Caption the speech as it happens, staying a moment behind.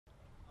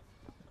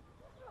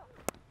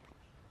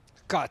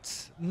cuts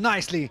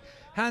nicely,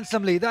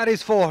 handsomely. That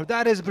is 4.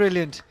 That is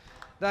brilliant.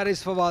 That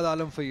is Fawad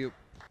Alam for you.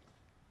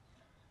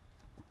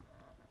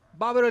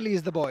 Babar Ali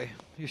is the boy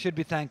you should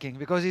be thanking,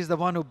 because he's the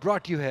one who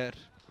brought you here.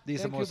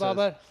 These Thank samosas. you,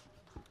 Babar.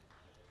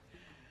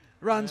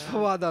 Runs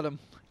Fawad Alam.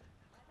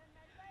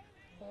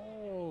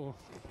 Oh,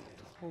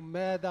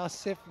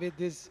 MA2T with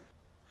his...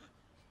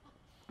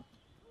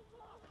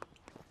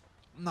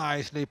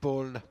 Nicely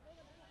pulled.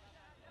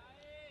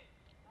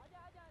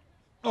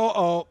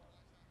 Uh-oh.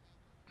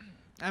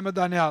 Ahmed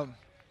Daniel.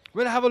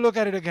 We'll have a look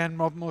at it again,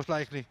 most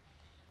likely.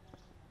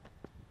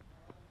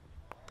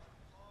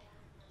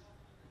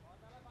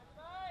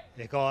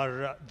 एक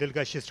और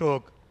दिलकश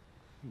stroke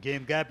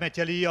game gap में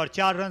चली और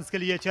 4 runs के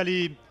लिए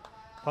चली।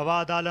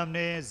 फवाद आलम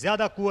ने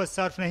ज्यादा कुव्वत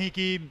सर्फ नहीं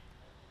की।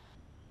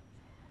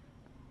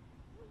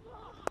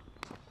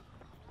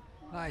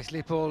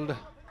 Nicely pulled.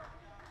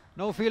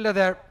 No fielder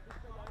there.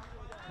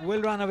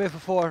 Will run away for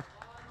 4.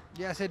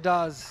 Yes, it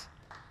does.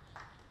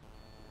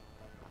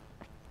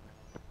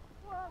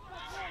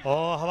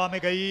 और हवा में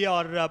गई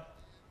और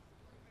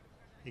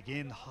ये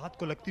गेंद हाथ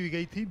को लगती हुई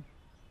गई थी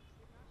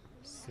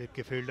स्लिप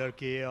के फील्डर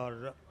के,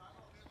 और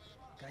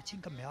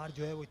कैचिंग का म्यार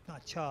जो है वो इतना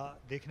अच्छा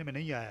देखने में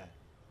नहीं आया है।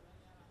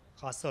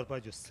 खास तौर पर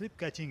जो स्लिप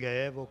कैचिंग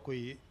है वो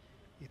कोई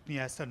इतनी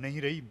असर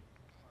नहीं रही।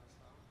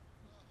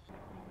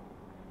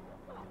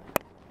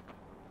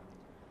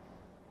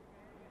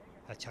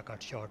 अच्छा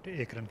कट शॉट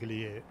 1 रन के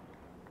लिए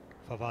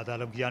फवाद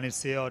आलम की जानिब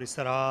से, और इस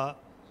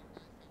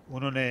तरह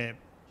उन्होंने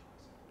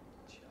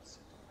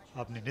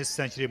अपनी निस्फ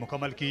सेंचुरी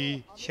मुकम्मल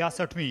की।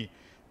 66वीं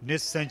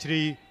निस्फ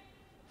सेंचुरी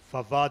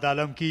फवाद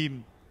आलम की।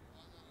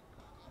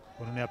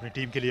 उन्होंने अपनी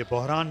टीम के लिए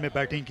बहरान में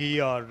बैटिंग की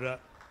और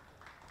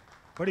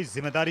बड़ी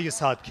जिम्मेदारी के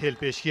साथ खेल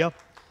पेश किया।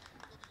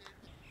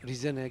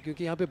 रीज़न है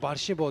क्योंकि यहाँ पे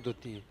बारिशें बहुत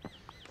होती हैं।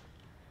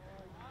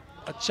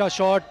 अच्छा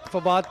शॉट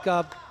फवाद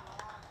का,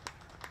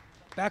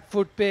 बैक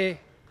फुट पे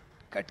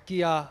कट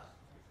किया,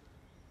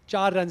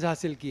 4 रन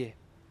हासिल किए।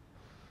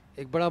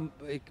 एक बड़ा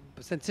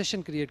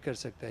सेंसेशन क्रिएट कर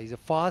सकता है। Is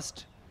a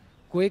fast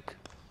quick.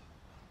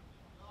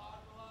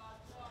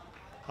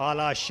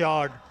 आला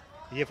शॉट,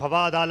 ये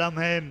फवाद आलम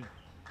है।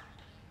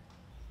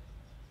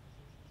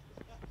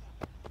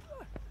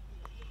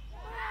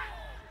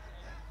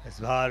 इस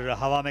बार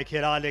हवा में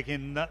खेला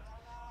लेकिन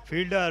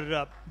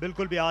फील्डर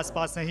बिल्कुल भी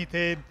आसपास नहीं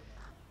थे।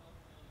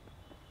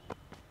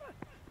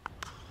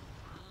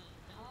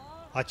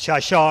 अच्छा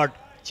शॉट,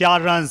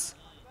 4 रन्स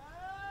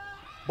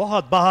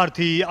बहुत बाहर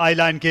थी आई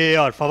लाइन के,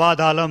 और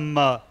फवाद आलम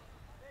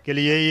के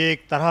लिए ये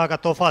एक तरह का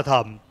तोहफा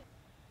था।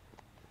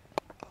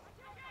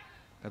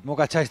 कदमों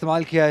का अच्छा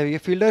इस्तेमाल किया है। ये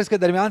फील्डर्स के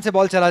दरमियान से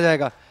बॉल चला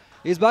जाएगा।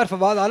 इस बार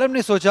फवाद आलम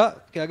ने सोचा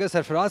कि अगर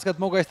सरफराज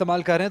कदमों का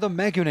इस्तेमाल कर रहे हैं तो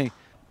मैं क्यों नहीं।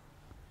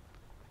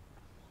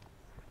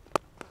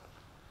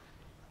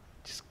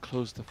 Just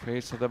close the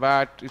face of the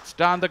bat. It's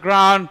down the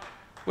ground.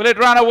 Will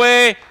it run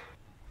away?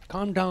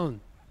 Calm down.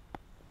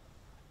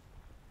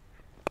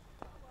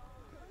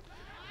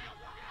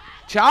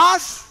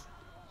 Chance?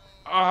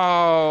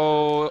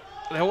 Oh,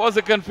 there was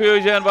a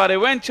confusion, but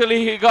eventually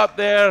he got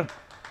there.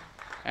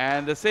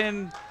 And the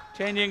Sindh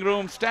changing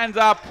room stands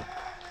up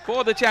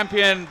for the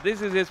champion.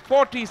 This is his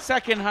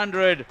 42nd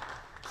 100,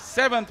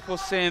 7th for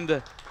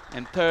Sindh,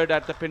 and 3rd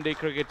at the Pindi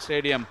Cricket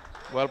Stadium.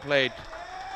 Well played.